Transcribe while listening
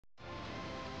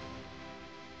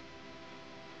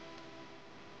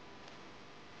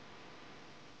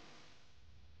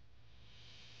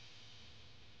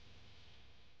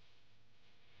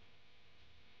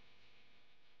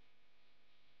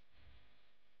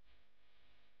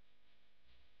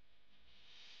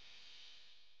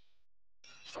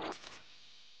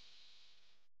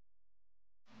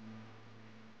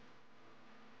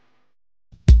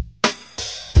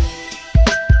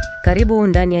Karibu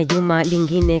ndani ya juma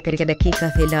lingine katika dakika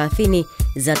 30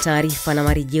 za taarifa na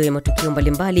marejeo ya matukio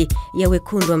mbalimbali ya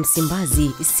wekundu wa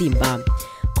Msimbazi Simba.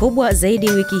 Kubwa zaidi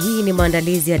wiki hii ni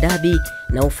maandalizi ya dabi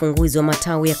na ufunguzi wa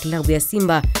matawi ya klabu ya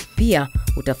Simba. Pia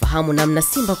utafahamu namna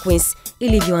Simba Queens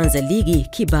ilivyoanza ligi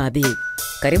kibabe.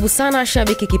 Karibu sana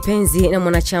shabiki kipenzi na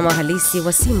mwanachama halisi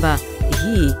wa Simba.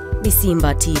 Hii ni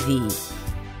Simba TV.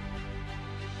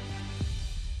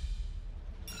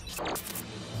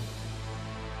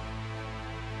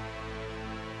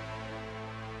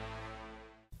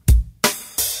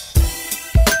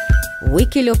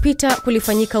 Wiki iliyopita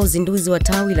kulifanyika uzinduzi wa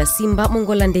tawi la Simba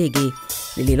Mongola Ndege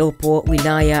lililopo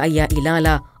wilaya ya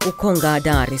Ilala, Ukonga,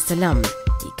 Dar es Salaam,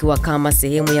 ikiwa kama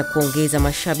sehemu ya kuongeza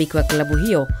mashabiki wa klabu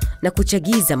hiyo na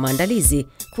kuchagiza maandalizi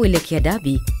kuelekea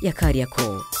dabi ya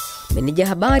Kariakoo. Meneja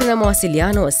habari na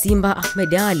mawasiliano wa Simba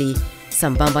Ahmed Ali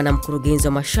sambamba na mkurugenzi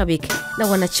wa mashabiki na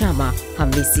wanachama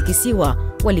Hamisi Kisiwa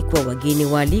walikuwa wageni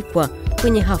waalikwa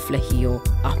kwenye hafla hiyo.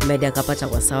 Ahmed akapata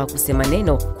wasawa kusema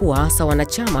neno kuwaasa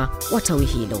wanachama wa tawi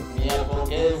hilo.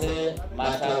 Niwapongeze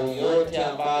matawi yote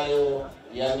ambayo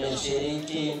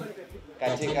yameshiriki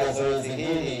katika zoezi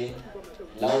hili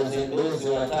la uzinduzi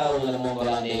wa tawi la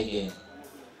Mongola Ndege.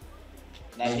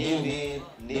 Na hivi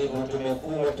ndivyo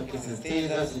tumekuwa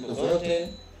tukisisitiza siku zote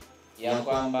ya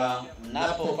kwamba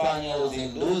mnapofanya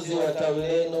uzinduzi wa tawi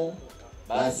lenu,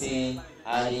 basi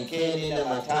alikeni na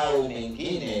matawi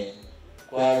mengine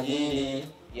kwa ajili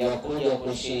ya kuja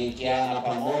kushirikiana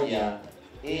pamoja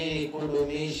ili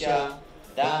kudumisha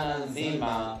dhana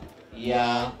nzima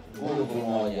ya nguvu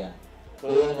moja. Kwa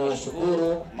hiyo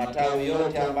nawashukuru matawi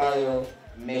yote ambayo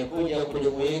mmekuja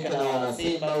kujumuika na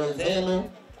wanasimba wenzenu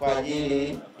kwa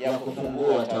ajili ya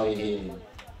kufungua tawi hili.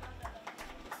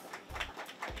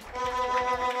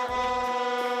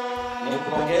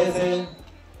 Nikupongeze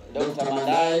Dr.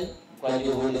 Mandai kwa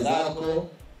juhudi zako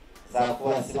za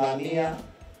kuwasimamia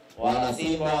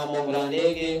wanasimba wa Mongola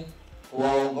Ndege,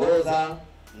 kuwaongoza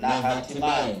na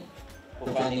hatimaye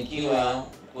kufanikiwa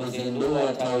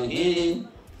kuzindua tawi hili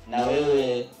na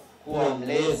wewe kuwa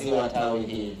mlezi wa tawi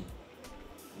hili.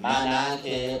 Maana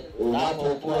yake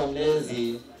unapokuwa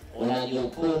mlezi una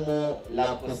jukumu la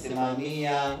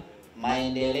kusimamia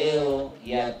maendeleo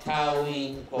ya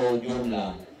tawi kwa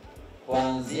ujumla,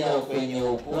 kuanzia kwenye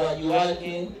ukuaji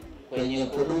wake, kwenye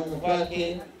kudumu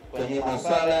kwake, kwenye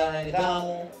masuala ya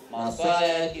nidhamu, masuala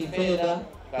ya kifedha,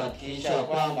 kuhakikisha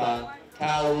kwamba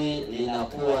tawi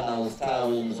linakuwa na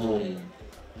ustawi mzuri.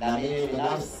 Na mimi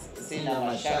binafsi sina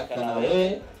mashaka na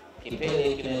wewe,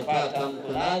 kipele kimepata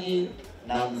mkunaji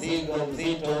na mzigo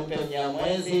mzito mpe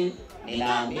Mnyamwezi.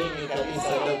 Ninaamini kabisa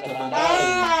Dr. Mandai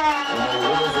ana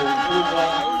uwezo mkubwa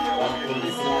wa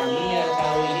kulisimamia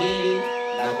tawi hili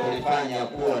na kulifanya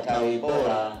kuwa tawi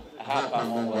bora hapa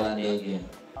Mongola Ndege.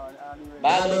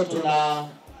 Bado tuna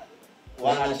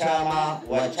wanachama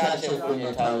wachache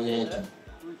kwenye tawi letu.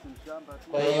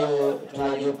 Kwa hiyo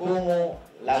tuna jukumu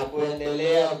la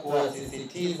kuendelea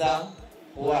kuwasisitiza,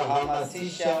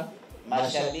 kuwahamasisha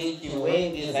mashabiki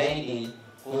wengi zaidi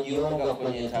kujiunga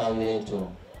kwenye tawi letu.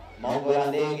 Mongola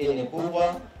Ndege ni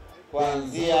kubwa,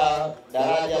 kuanzia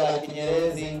daraja la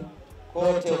Kinyerezi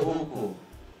kote huku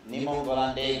ni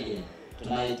Mongola Ndege.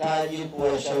 Tunahitaji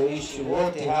kuwashawishi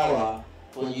wote hawa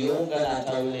kujiunga na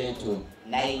tawi letu,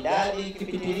 na idadi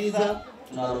ikipitiliza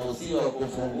tunaruhusiwa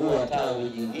kufungua tawi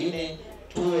jingine,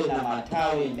 tuwe na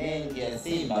matawi mengi ya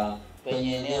Simba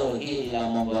kwenye eneo hili la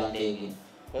Mongola Ndege.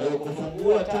 Kwa hiyo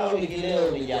kufungua tawi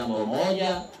leo ni jambo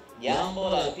moja. Jambo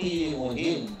la pili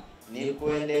muhimu ni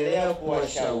kuendelea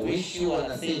kuwashawishi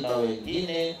wanasimba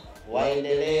wengine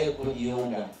waendelee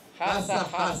kujiunga,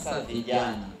 hasa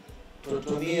vijana.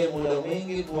 Tutumie muda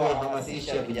mwingi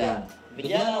kuwahamasisha vijana.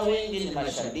 Vijana wengi ni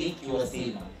mashabiki wa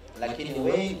Simba, lakini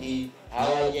wengi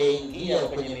hawajaingia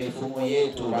kwenye mifumo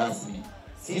yetu rasmi.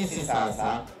 Sisi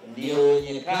sasa ndio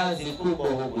wenye kazi kubwa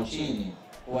huku chini,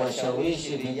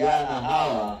 kuwashawishi vijana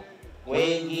hawa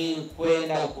wengi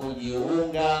kwenda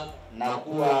kujiunga na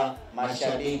kuwa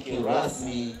mashabiki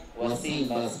rasmi wa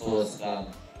Simba Sports Club.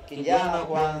 Kijana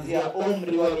kuanzia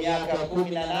umri wa miaka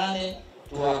 18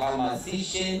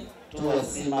 tuwahamasishe,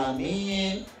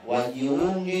 tuwasimamie,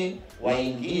 wajiunge,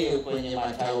 waingie kwenye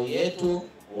matawi yetu,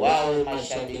 wawe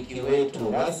mashabiki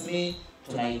wetu rasmi.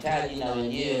 Tunahitaji na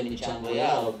wenyewe michango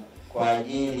yao kwa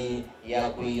ajili ya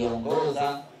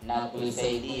kuiongoza na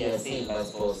kuisaidia Simba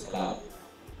Sports Club.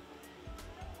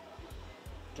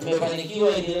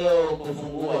 Tumefanikiwa hivi leo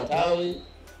kufungua tawi.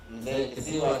 Mzee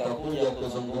Kisiwa atakuja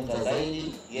kuzungumza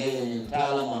zaidi, yeye ni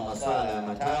mtaalamu wa masuala ya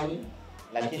matawi.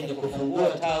 lakini kufungua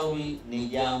tawi ni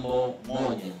jambo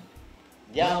moja.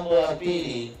 Jambo la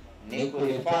pili ni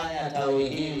kulifanya tawi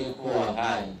hili kuwa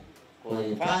hai.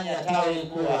 Kulifanya tawi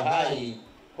kuwa hai,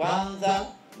 kwanza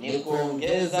ni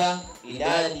kuongeza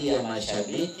idadi ya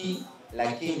mashabiki,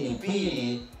 lakini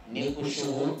pili ni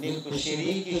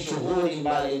kushiriki shughuli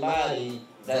mbalimbali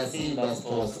za Simba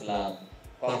Sports Club.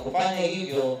 Kwa kufanya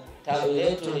hivyo, tawi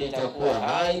letu litakuwa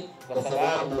hai kwa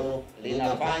sababu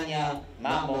linafanya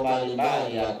mambo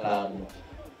mbalimbali ya klabu.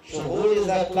 Shughuli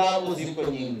za klabu ziko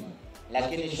nyingi,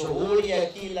 lakini shughuli ya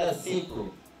kila siku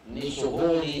ni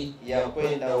shughuli ya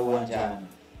kwenda uwanjani.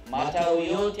 Matawi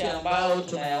yote ambayo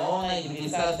tunayaona hivi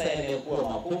sasa yamekuwa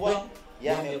makubwa,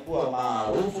 yamekuwa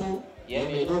maarufu,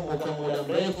 yamedumu kwa muda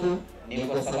mrefu, ni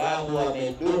kwa sababu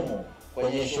wamedumu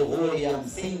kwenye shughuli ya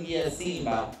msingi ya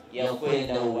Simba ya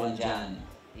kwenda uwanjani.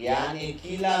 Yaani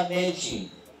kila mechi,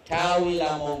 tawi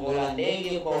la Mongola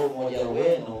Ndege kwa umoja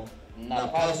wenu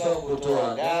mnapaswa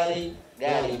kutoa gari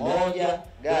moja,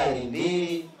 gari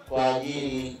mbili kwa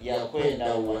ajili ya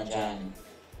kwenda uwanjani.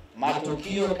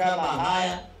 Matukio kama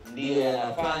haya ndiyo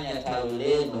yanafanya tawi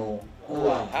lenu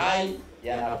kuwa hai,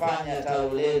 yanafanya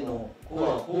tawi lenu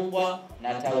kuwa kubwa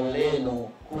na tawi lenu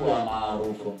kuwa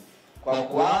maarufu. Kwa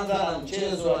kuanza na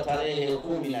mchezo wa tarehe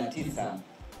 19,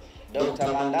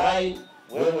 Dr. Mandai,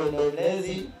 wewe ndio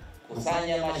mlezi,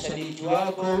 kusanya mashabiki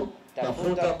wako,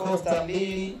 tafuta kosta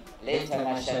mbili, leta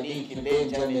mashabiki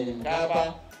Benjamin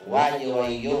Mkapa waje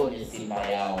waione Simba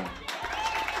yao.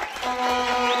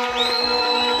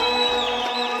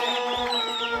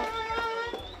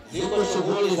 Ziko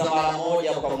shughuli za mara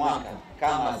moja kwa mwaka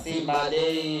kama Simba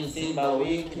Day, Simba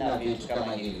Week na vitu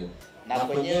kama hivyo. Na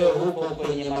kwenyewe huko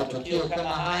kwenye matukio kama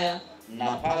haya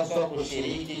mnapaswa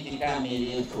kushiriki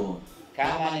kikamilifu.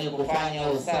 Kama ni kufanya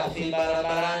usafi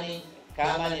barabarani,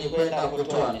 kama ni kwenda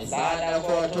kutoa misaada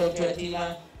kwa watoto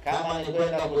yatima, kama ni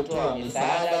kwenda kutoa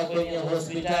misaada kwenye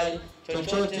hospitali,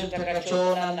 chochote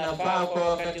mtakachoona mnafaa kwa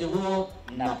wakati huo,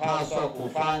 mnapaswa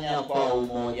kufanya kwa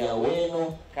umoja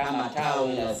wenu kama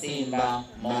tawi la Simba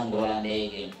Mongola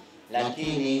Ndege.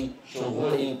 Lakini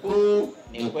shughuli kuu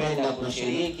ni kwenda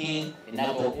kushiriki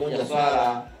inapokuja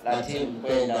swala la timu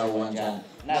kwenda uwanjani.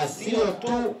 Na sio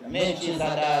tu mechi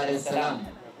za Dar es Salaam,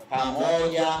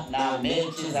 pamoja na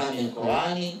mechi za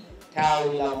mikoani,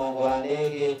 tawi la Mongola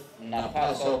Ndege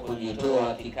mnapaswa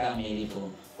kujitoa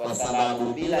kikamilifu, kwa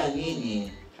sababu bila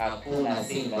nyinyi hakuna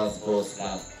Simba Sports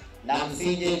Club. Na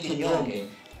msije kinyonge,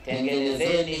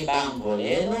 tengenezeni bango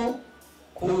lenu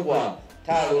kubwa,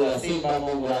 tawi la Simba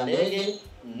Mongola Ndege,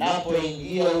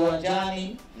 mnapoingia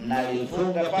uwanjani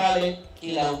mnalifunga pale,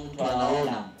 kila mtu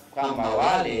anaona kwamba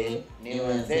wale ni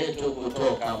wenzetu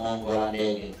kutoka Mongola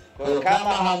Ndege. Kwa hiyo kama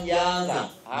hamjaanza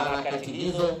harakati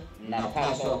hizo,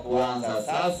 mnapaswa kuanza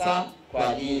sasa kwa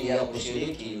ajili ya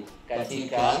kushiriki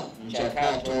katika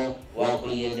mchakato wa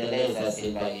kuiendeleza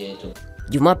Simba yetu.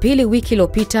 Jumapili wiki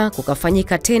iliyopita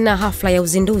kukafanyika tena hafla ya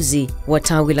uzinduzi wa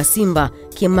tawi la Simba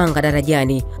Kimanga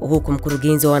Darajani, huku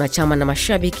mkurugenzi wa wanachama na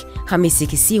mashabiki Hamisi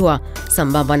Kisiwa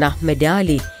sambamba na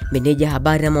Medali, meneja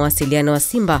habari na mawasiliano wa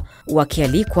Simba,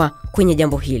 wakialikwa kwenye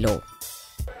jambo hilo.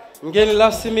 Mgeni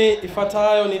rasmi,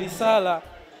 ifuatayo ni risala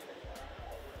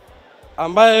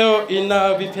ambayo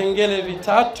ina vipengele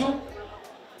vitatu.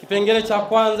 Kipengele cha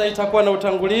kwanza itakuwa na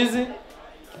utangulizi,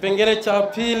 kipengele cha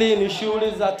pili ni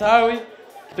shughuli za tawi,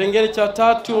 kipengele cha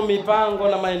tatu mipango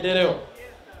na maendeleo,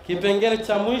 kipengele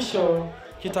cha mwisho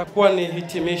kitakuwa ni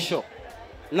hitimisho.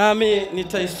 Nami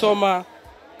nitaisoma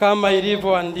kama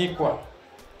ilivyoandikwa.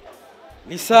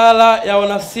 Risala ya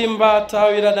wanasimba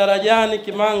tawi la Darajani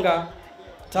Kimanga,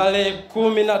 tarehe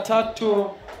 13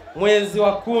 mwezi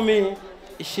wa 10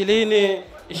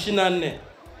 2024.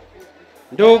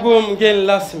 Ndugu mgeni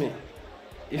rasmi,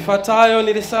 ifuatayo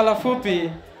ni risala fupi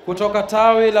kutoka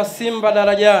tawi la Simba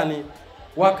Darajani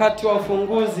wakati wa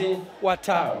ufunguzi wa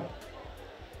tawi.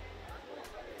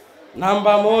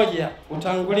 Namba 1,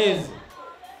 utangulizi.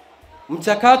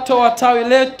 Mchakato wa tawi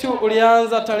letu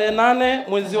ulianza tarehe 8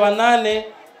 mwezi wa 8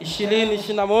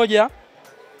 2021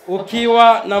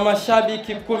 ukiwa na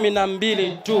mashabiki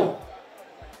 12 tu.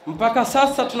 Mpaka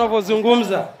sasa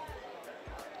tunavyozungumza,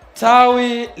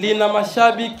 tawi lina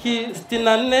mashabiki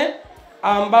 64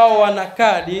 ambao wana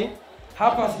kadi.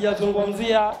 Hapa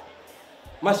sijazungumzia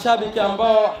mashabiki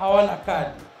ambao hawana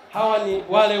kadi. Hawa ni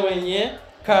wale wenye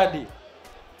kadi.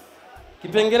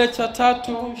 Kipengele cha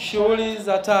tatu, shughuli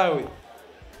za tawi.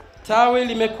 Tawi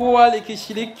limekuwa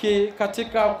likishiriki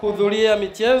katika kuhudhuria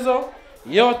michezo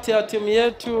yote ya timu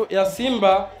yetu ya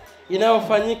Simba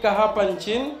inayofanyika hapa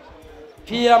nchini.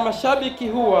 Pia mashabiki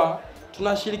huwa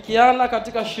tunashirikiana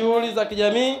katika shughuli za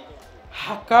kijamii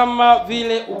kama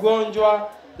vile ugonjwa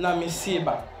na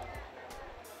misiba.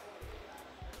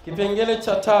 Kipengele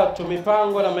cha 3,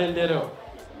 mipango na maendeleo.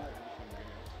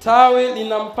 Tawi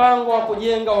lina mpango wa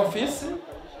kujenga ofisi,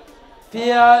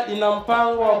 pia lina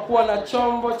mpango wa kuwa na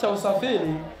chombo cha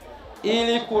usafiri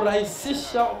ili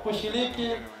kurahisisha kushiriki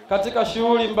katika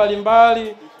shughuli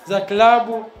mbalimbali za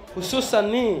klabu, hususan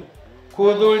ni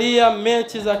kuhudhuria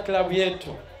mechi za klabu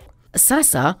yetu.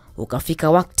 Sasa ukafika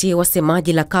wakati wa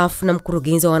semaji la CAF na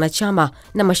mkurugenzi wa wanachama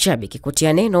na mashabiki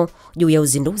kutia neno juu ya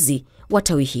uzinduzi wa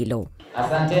tawi hilo.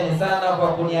 Asanteni sana kwa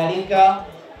kunialika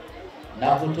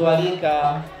na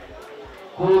kutualika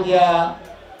kuja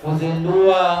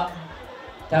kuzindua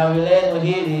tawi lenu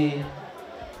hili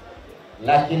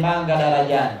la Kimanga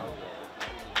Darajani.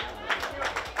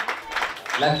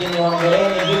 Lakini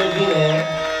hongereni vile vile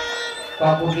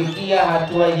kwa kufikia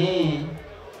hatua hii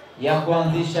ya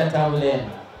kuanzisha tawi lenu.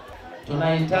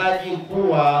 Tunahitaji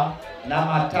kuwa na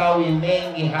matawi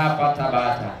mengi hapa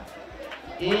Tabata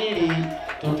ili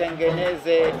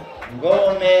tutengeneze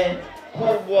ngome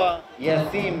kubwa ya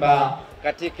Simba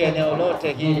katika eneo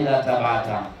lote hili la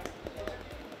Tabata.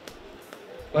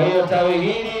 Kwa hiyo tawi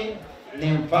hili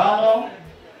ni mfano.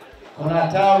 Kuna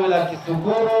tawi la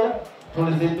Kisuguru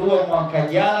tulizindua mwaka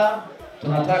jana.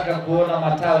 Tunataka kuona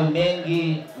matawi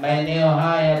mengi maeneo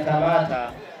haya ya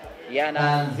Tabata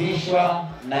yanaanzishwa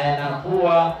na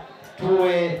yanakuwa,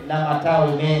 tuwe na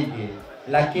matawi mengi.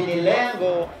 Lakini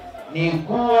lengo ni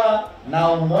kuwa na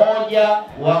umoja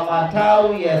wa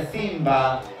matawi ya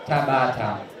Simba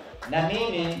Tabata. Na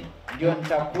mimi ndio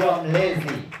nitakuwa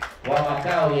mlezi wa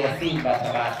matawi ya Simba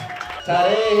Tabata.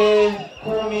 Tarehe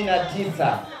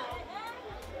 19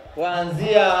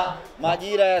 kuanzia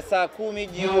majira ya saa 10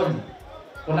 jioni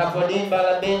kunako dimba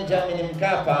la Benjamin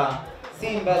Mkapa,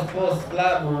 Simba Sports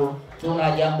Club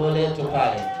tuna jambo letu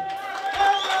pale.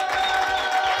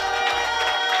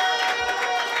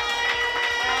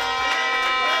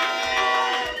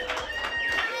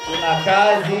 Tuna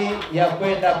kazi ya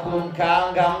kwenda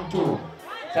kumkaanga mtu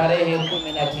tarehe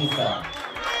 19.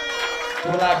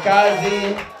 Tuna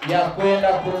kazi ya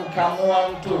kwenda kumkamua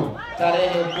mtu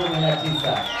tarehe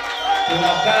 19. Tuna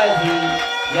kazi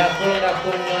ya kwenda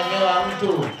kumnyonyoa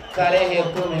mtu tarehe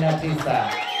 19.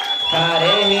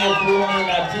 Tarehe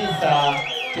 19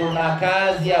 tuna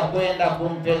kazi ya kwenda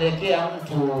kumpelekea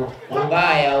mtu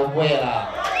ubaya ubwela.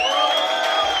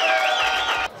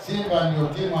 Simba ndio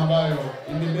timu ambayo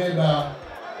imebeba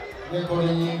rekodi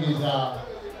nyingi za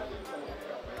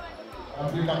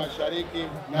Afrika Mashariki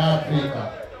na Afrika.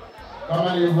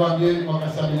 Kama nilivyowaambia, mwaka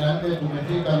 74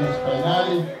 tumefika nusu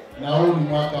finali na huu ni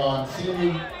mwaka wa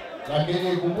 50.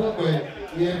 Lakini kumbukwe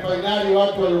ile finali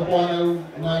watu walikuwa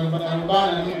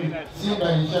wanalumbana nini,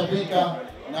 Simba ilishafika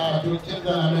na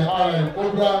tulicheza na Mehara ya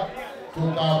Kubra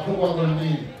tukafungwa goli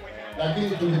 2. Lakini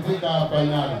tulifika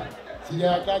finali.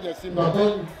 Sijataja Simba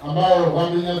Queen ambao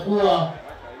wamenyakua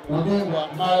ubingwa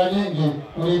mara nyingi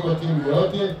kuliko timu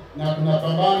yote, na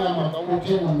tunapambana mwaka huu,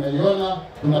 timu mmeiona,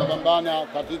 tunapambana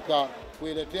katika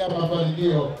kuiletea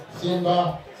mafanikio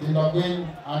Simba Queen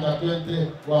under 20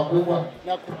 wakubwa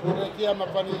na kutuletea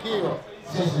mafanikio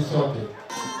sisi sote.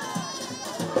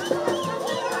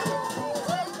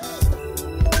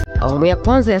 Awamu ya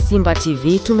kwanza ya Simba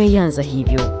TV tumeianza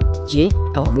hivyo. Je,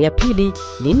 awamu ya pili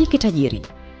nini kitajiri?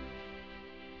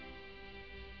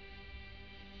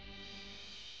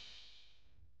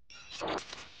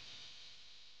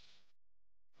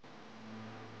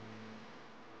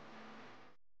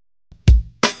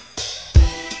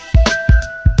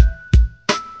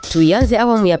 Tuianze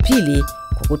awamu ya pili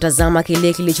kwa kutazama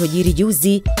kile kilichojiri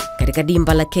juzi katika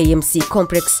dimba la KMC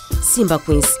Complex, Simba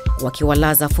Queens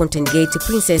wakiwalaza Fountain Gate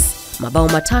Princess mabao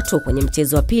 3 kwenye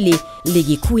mchezo wa pili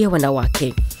ligi kuu ya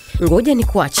wanawake. Ngoja ni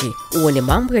kuache uone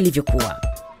mambo yalivyokuwa.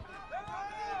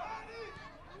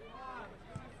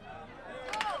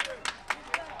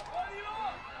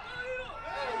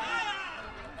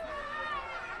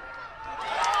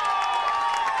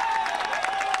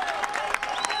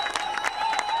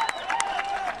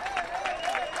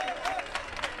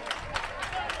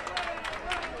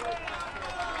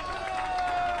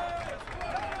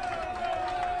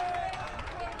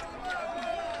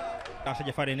 Asha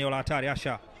Jafari eneo la hatari.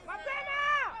 Asha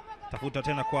tafuta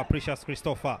tena kwa Precious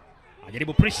Christopher,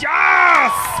 ajaribu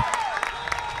Precious,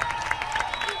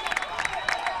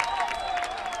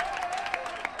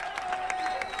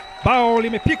 bao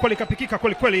limepikwa likapikika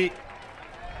kweli kweli.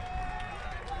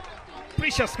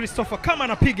 Precious Christopher kama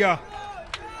anapiga,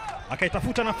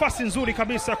 akaitafuta nafasi nzuri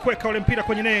kabisa kuweka ule mpira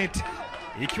kwenye net,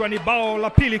 ikiwa ni bao la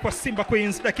pili kwa Simba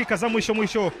Queens dakika za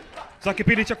mwisho za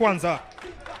kipindi cha kwanza.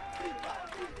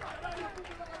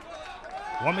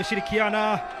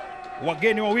 Wameshirikiana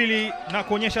wageni wawili na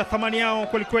kuonyesha thamani yao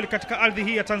kweli katika ardhi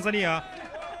hii ya Tanzania.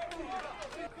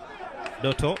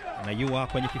 Doto anayua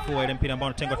kwenye kifua ile mpira ambao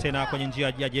unatengwa tena kwenye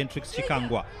njia ya Gentrix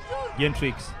Shikangwa.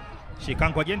 Gentrix.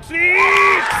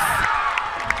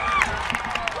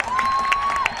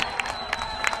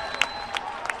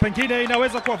 Pengine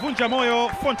inaweza kuwavunja moyo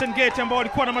Fountain Gate ambao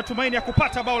walikuwa na matumaini ya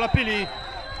kupata bao la pili.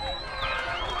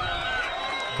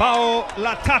 Bao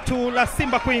la tatu la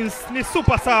Simba Queens ni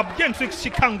super sub Gentrix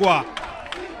Shikangwa.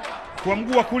 Kwa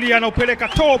mguu wa kulia na upeleka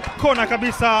top kona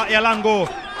kabisa ya lango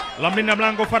la mlinda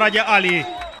mlango Faraja Ali.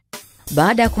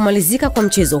 Baada ya kumalizika kwa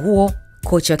mchezo huo,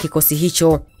 kocha wa kikosi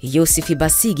hicho Yosef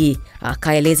Basigi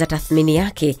akaeleza tathmini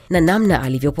yake na namna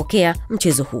alivyopokea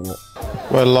mchezo huo.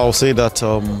 Well, I'll say that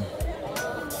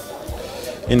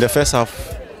in the first half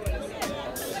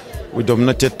we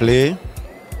dominated play.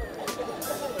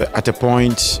 At a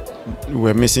point we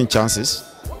were missing chances,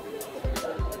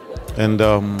 and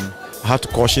I had to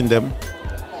caution them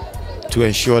to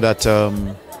ensure that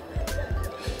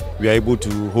we are able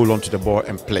to hold on to the ball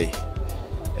and play,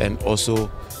 and also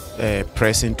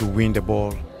pressing to win the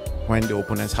ball when the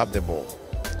opponents have the ball.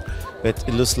 But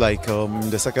it looks like in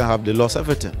the second half they lost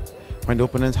everything. When the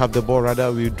opponents have the ball,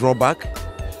 rather we draw back.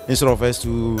 Instead of us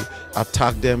to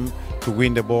attack them to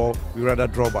win the ball, we rather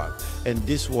draw back. And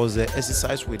this was the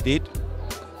exercise we did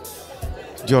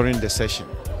during the session.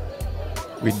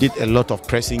 We did a lot of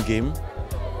pressing game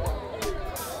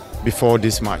before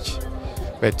this match.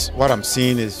 But what I'm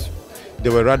seeing is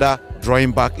they were rather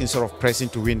drawing back instead of pressing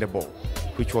to win the ball,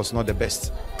 which was not the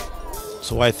best.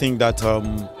 So I think that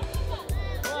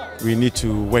we need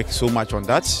to work so much on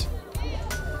that.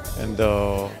 And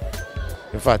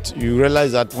in fact, you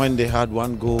realize that when they had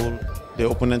one goal, the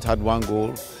opponent had one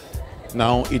goal,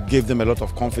 now it gave them a lot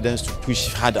of confidence to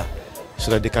push harder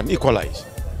so that they can equalize.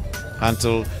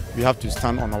 Until we have to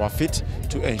stand on our feet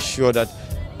to ensure that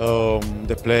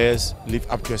the players live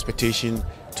up to expectation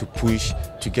to push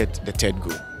to get the third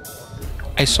goal.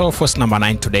 I saw first number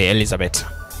 9 today, Elizabeth.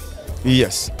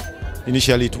 Yes,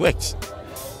 initially it worked.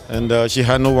 And she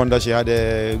had no wonder she had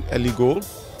an early goal.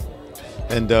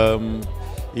 And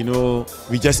you know,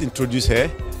 we just introduced her.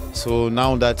 So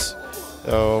now that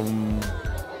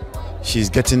she's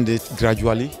getting it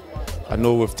gradually, I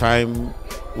know with time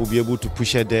we'll be able to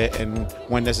push her there, and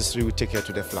when necessary we'll take her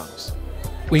to the flanks.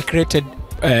 We created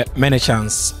many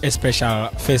chances, especially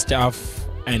first half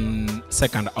and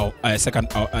second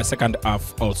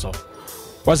half also.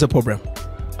 What's the problem?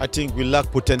 I think we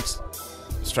lack potent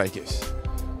strikers.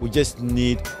 We just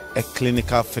need a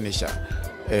clinical finisher,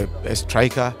 a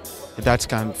striker that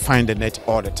can find the net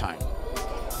all the time.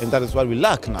 And that is what we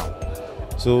lack now.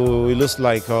 So it looks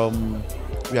like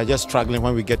we are just struggling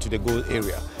when we get to the goal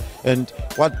area. And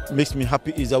what makes me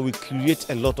happy is that we create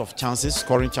a lot of chances,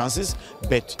 scoring chances,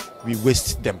 but we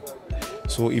waste them.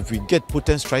 So if we get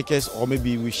potent strikers, or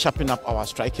maybe we sharpen up our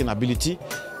striking ability,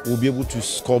 we'll be able to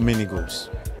score many goals.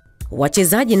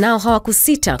 Wachezaji nao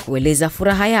hawakusita kueleza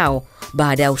furaha yao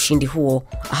baada ya ushindi huo.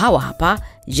 Hawa hapa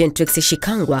Gentrix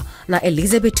Shikangwa na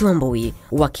Elizabeth Wambui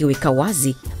wakiweka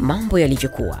wazi mambo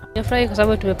yalivyokuwa. Nimefurahi kwa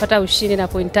sababu tumepata ushindi na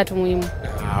point 3 muhimu.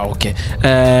 Okay.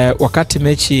 Wakati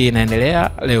mechi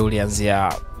inaendelea leo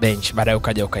ulianzia bench, baadaye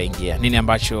ukaja ukaingia. Nini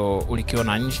ambacho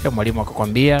ulikiona nje mwalimu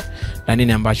akakwambia, na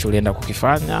nini ambacho ulienda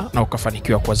kukifanya na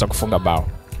ukafanikiwa kuweza kufunga bao?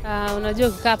 Unajua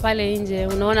ukikaa pale nje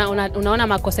unaona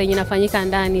makosa yenye yanafanyika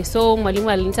ndani. So mwalimu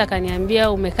alinita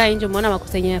akaniambia umekaa nje umeona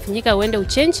makosa yenye yanafanyika, uende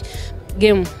uchange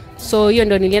game. So hiyo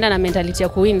ndio nilienda na mentality ya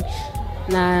kuwin.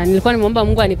 Na nilikuwa nimeomba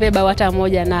Mungu anipe bao hata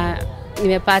moja na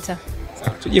nimepata.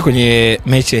 Tuje kwenye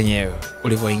mechi yenyewe.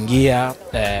 Ulivyoingia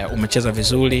umecheza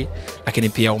vizuri, lakini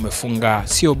pia umefunga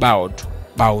sio bao tu,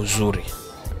 bao zuri.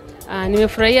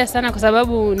 Nimefurahia sana kwa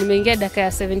sababu nimeingia dakika ya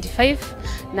 75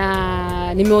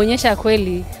 na nimeonyesha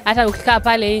kweli hata ukikaa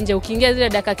pale nje ukiingia zile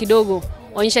dakika kidogo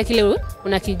onyesha kile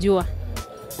unakijua.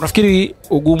 Unafikiri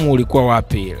ugumu ulikuwa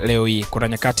wapi leo hii? Kuna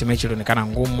nyakati mechi ilionekana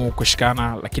ngumu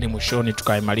kushikana, lakini mwishoni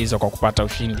tukaimaliza kwa kupata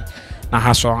ushindi, na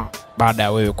haswa baada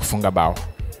ya wewe kufunga bao.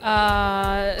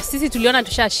 Sisi tuliona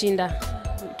tushashinda.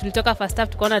 Tulitoka first half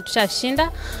tukaona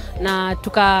tushashinda na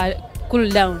tuka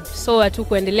cool down. So watu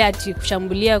kuendelea ati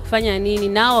kushambulia kufanya nini,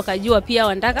 nao wakajua pia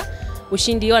wanataka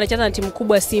ushindi. Wao wanacheza na timu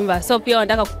kubwa Simba, so pia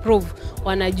wanataka kuprove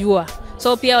wanajua.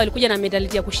 So pia walikuja na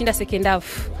mentality ya kushinda second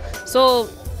half. So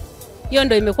hiyo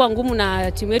ndio imekuwa ngumu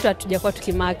na timu yetu hatujakuwa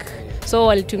tukimark. So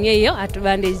walitumia hiyo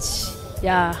advantage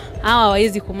ya hawa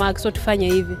hawezi kumark, so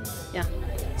tufanye hivi. Yeah.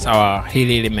 Sawa,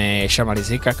 hili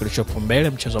limeshamalizika. Kilichopo mbele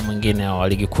mchezo mwingine wa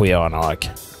ligi kuu ya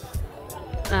wanawake.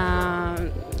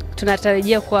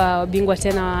 tunatarajia kwa bingwa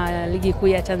tena wa ligi kuu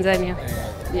ya Tanzania.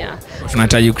 Yeah.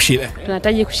 Tunahitaji kushinda.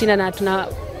 Tunahitaji kushinda na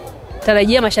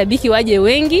tunatarajia mashabiki waje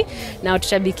wengi na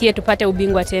watushabikie tupate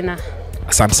ubingwa tena.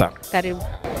 Asante sana. Karibu.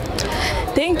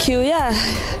 Thank you. Yeah.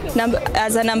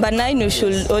 As a number 9, you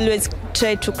should always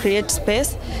try to create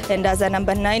space, and as a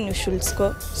number 9, you should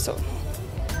score. So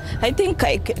I think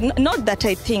I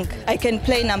can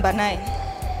play number 9.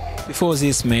 Before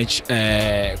this match,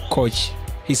 coach,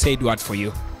 he said what for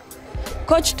you?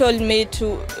 Coach told me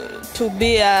to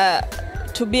be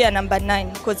a number 9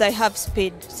 because I have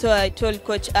speed. So I told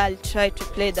coach I'll try to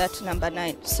play that number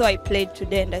 9. So I played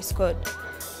today and I scored.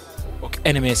 Okay.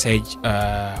 Any message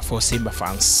for Simba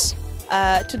fans?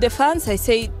 To the fans, I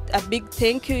say a big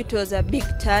thank you. It was a big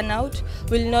turnout.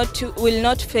 Will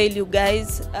not fail you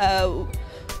guys.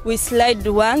 We slide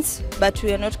once, but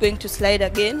we are not going to slide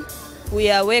again. We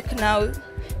are awake now.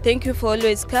 Thank you for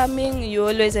always coming. You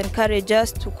always encourage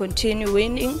us to continue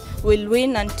winning. We'll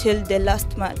win until the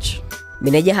last match.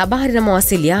 Meneja habari na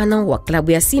mawasiliano wa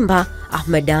klabu ya Simba,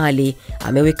 Ahmed Ali,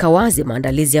 ameweka wazi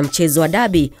maandalizi ya mchezo wa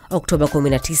dabi Oktoba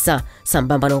 19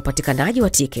 sambamba na upatikanaji wa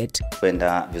ticket.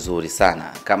 Kwenda vizuri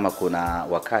sana. Kama kuna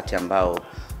wakati ambao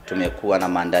tumekuwa na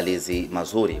maandalizi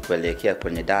mazuri kuelekea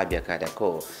kwenye dabi ya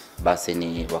Kariakoo, basi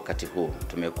ni wakati huu.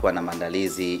 Tumekuwa na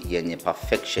maandalizi yenye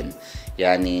perfection,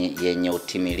 yani yenye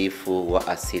utimilifu wa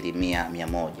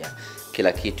 100%.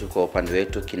 Kila kitu kwa upande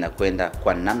wetu kinakwenda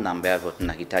kwa namna ambavyo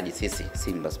tunahitaji sisi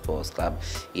Simba Sports Club.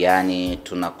 Yani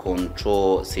tuna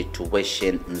control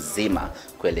situation nzima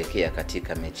kuelekea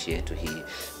katika mechi yetu hii.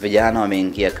 Vijana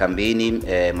wameingia kambini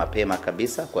mapema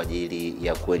kabisa kwa ajili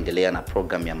ya kuendelea na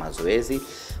program ya mazoezi.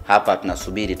 Hapa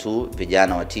tunasubiri tu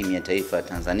vijana wa timu ya taifa ya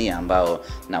Tanzania ambao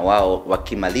na wao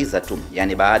wakimaliza tu,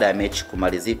 yani baada ya mechi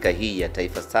kumalizika hii ya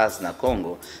Taifa Stars na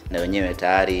Kongo, na wenyewe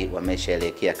tayari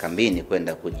wameshaelekea kambini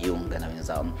kwenda kujiunga na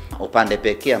wenzao. Upande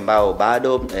pekee ambao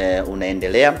bado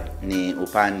unaendelea ni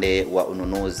upande wa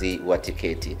ununuzi wa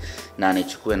tiketi, na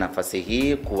nichukue nafasi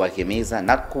hii kuwahimiza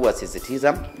na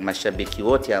kuwasisitiza mashabiki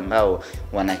wote ambao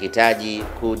wanahitaji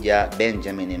kuja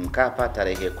Benjamin Mkapa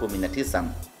tarehe 19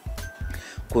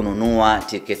 kununua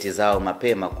tiketi zao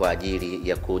mapema kwa ajili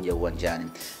ya kuja uwanjani.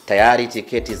 Tayari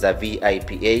tiketi za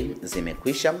VIPA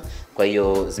zimekwisha, kwa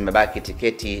hiyo zimebaki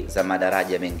tiketi za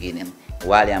madaraja mengine.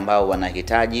 Wale ambao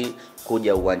wanahitaji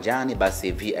kuja uwanjani,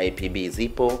 basi VIPB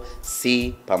zipo,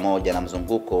 C pamoja na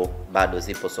mzunguko bado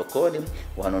zipo sokoni.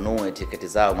 Wanunue tiketi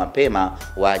zao mapema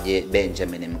waje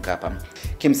Benjamin Mkapa.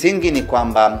 Kimsingi ni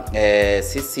kwamba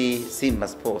sisi Simba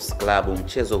Sports Club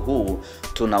mchezo huu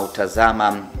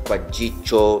tunautazama kwa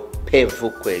jicho pevu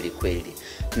kweli kweli.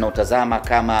 Tunautazama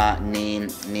kama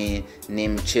ni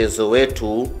mchezo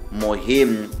wetu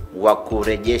muhimu wa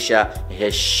kurejesha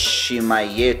heshima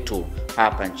yetu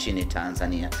hapa nchini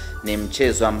Tanzania. Ni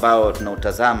mchezo ambao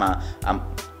tunautazama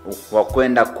wa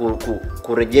kwenda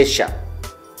kurejesha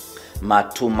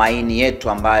matumaini yetu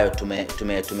ambayo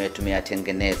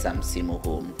tumeyatengeneza msimu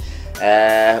huu.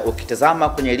 Ukitazama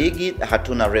kwenye ligi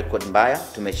hatuna record mbaya,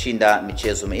 tumeshinda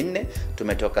michezo 4,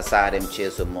 tumetoka sare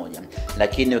mchezo 1.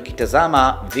 Lakini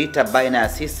ukitazama vita baina ya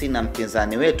sisi na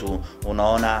mpinzani wetu,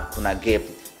 unaona kuna gap.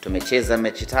 Tumecheza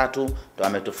mechi 3,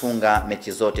 ametufunga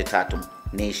mechi zote 3.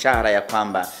 Ni ishara ya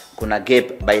kwamba kuna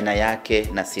gap baina yake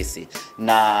na sisi,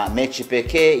 na mechi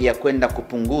pekee ya kwenda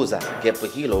kupunguza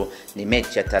gap hilo ni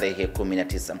mechi ya tarehe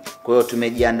 19. Kwa hiyo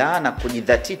tumejiandaa na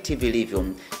kujidhatiti vilivyo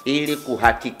ili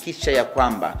kuhakikisha ya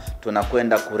kwamba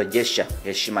tunakwenda kurejesha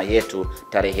heshima yetu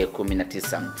tarehe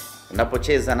 19.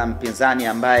 Unapocheza na mpinzani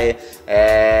ambaye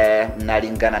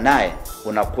mnalingana naye,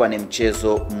 unakuwa ni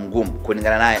mchezo mgumu.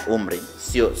 Kulingana naye umri,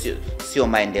 sio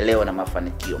maendeleo na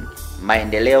mafanikio.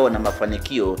 Maendeleo na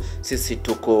mafanikio, sisi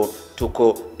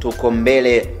tuko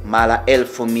mbele mara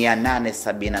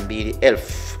 1872,000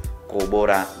 kwa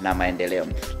ubora na maendeleo,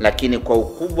 lakini kwa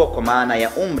ukubwa, kwa maana ya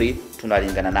umri,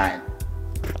 tunalingana naye.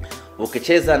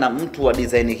 Ukicheza na mtu wa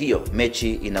design hiyo,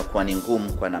 mechi inakuwa ni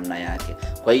ngumu kwa namna yake.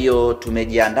 Kwa hiyo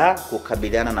tumejiandaa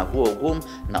kukabiliana na huo ugumu,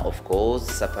 na of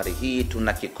course safari hii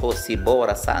tuna kikosi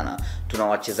bora sana, tuna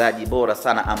wachezaji bora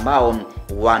sana ambao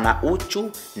wana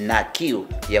uchu na kiu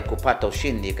ya kupata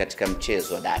ushindi katika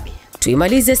mchezo wa dabi.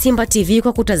 Tuimalize Simba TV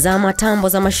kwa kutazama tambo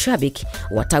za mashabiki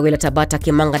wa tawi la Tabata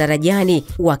Kimanga Darajani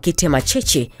wakitema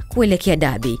cheche kuelekea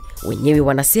dabi. Wenyewe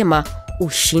wanasema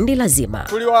ushindi lazima.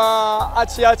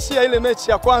 Tuliwaachia ile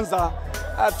mechi ya kwanza,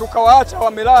 tukawaacha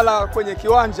wamelala kwenye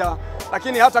kiwanja,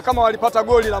 lakini hata kama walipata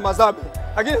goli la Mazabe,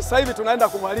 lakini sasa hivi tunaenda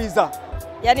kumaliza.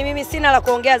 Yaani mimi sina la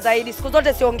kuongea zaidi. Siku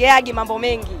zote siongeagi mambo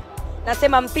mengi.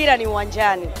 Nasema mpira ni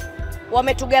uwanjani.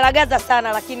 Wametugaragaza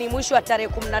sana, lakini mwisho wa tarehe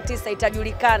 19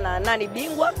 itajulikana nani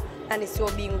bingwa, nani sio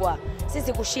bingwa.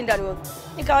 Sisi kushinda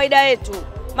ni kawaida yetu,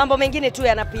 mambo mengine tu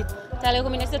yanapita. Tarehe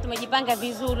 16 tumejipanga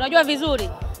vizuri, unajua vizuri,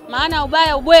 maana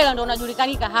ubaya ubwela ndio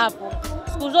unajulikanika hapo.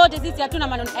 Siku zote sisi hatuna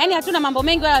maneno, yani hatuna mambo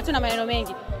mengi wala hatuna maneno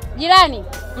mengi. Jirani,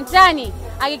 mtani,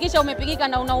 hakikisha umepigika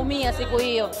na unaumia siku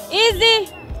hiyo. Hizi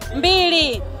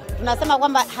 2 tunasema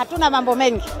kwamba hatuna mambo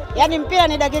mengi. Yaani mpira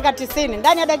ni dakika 90.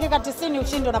 Ndani ya dakika 90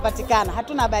 ushindi unapatikana.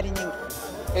 Hatuna habari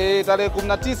nyingi. Tarehe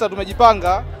 19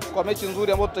 tumejipanga kwa mechi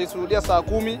nzuri ambayo tutaisudia saa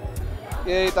 10.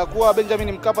 Itakuwa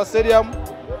Benjamin Mkapa Stadium.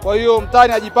 Kwa hiyo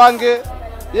mtani ajipange.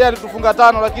 Yeye alitufunga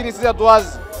 5 lakini sisi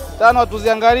hatuwazi. 5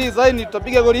 hatuziangalii zaidi,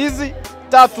 tutapiga goli hizi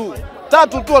 3. 3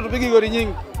 tu tupige goli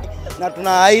nyingi. Na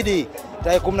tunaahidi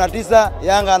tarehe 19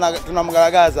 Yanga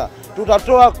tunamgaragaza.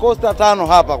 Tutatoa Costa 5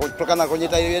 hapa kutokana kwenye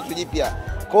tairi yetu jipya.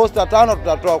 Costa 5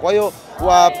 tutatoa. Kwa hiyo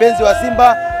wapenzi wa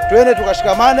Simba twende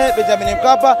tukashikamane Benjamin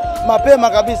Mkapa mapema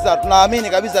kabisa. Tunaamini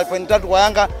kabisa point 3 kwa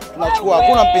Yanga tunachukua,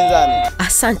 hakuna mpinzani.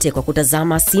 Asante kwa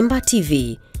kutazama Simba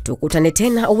TV. Tukutane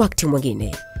tena wakati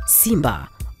mwingine. Simba,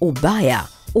 ubaya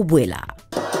ubwela.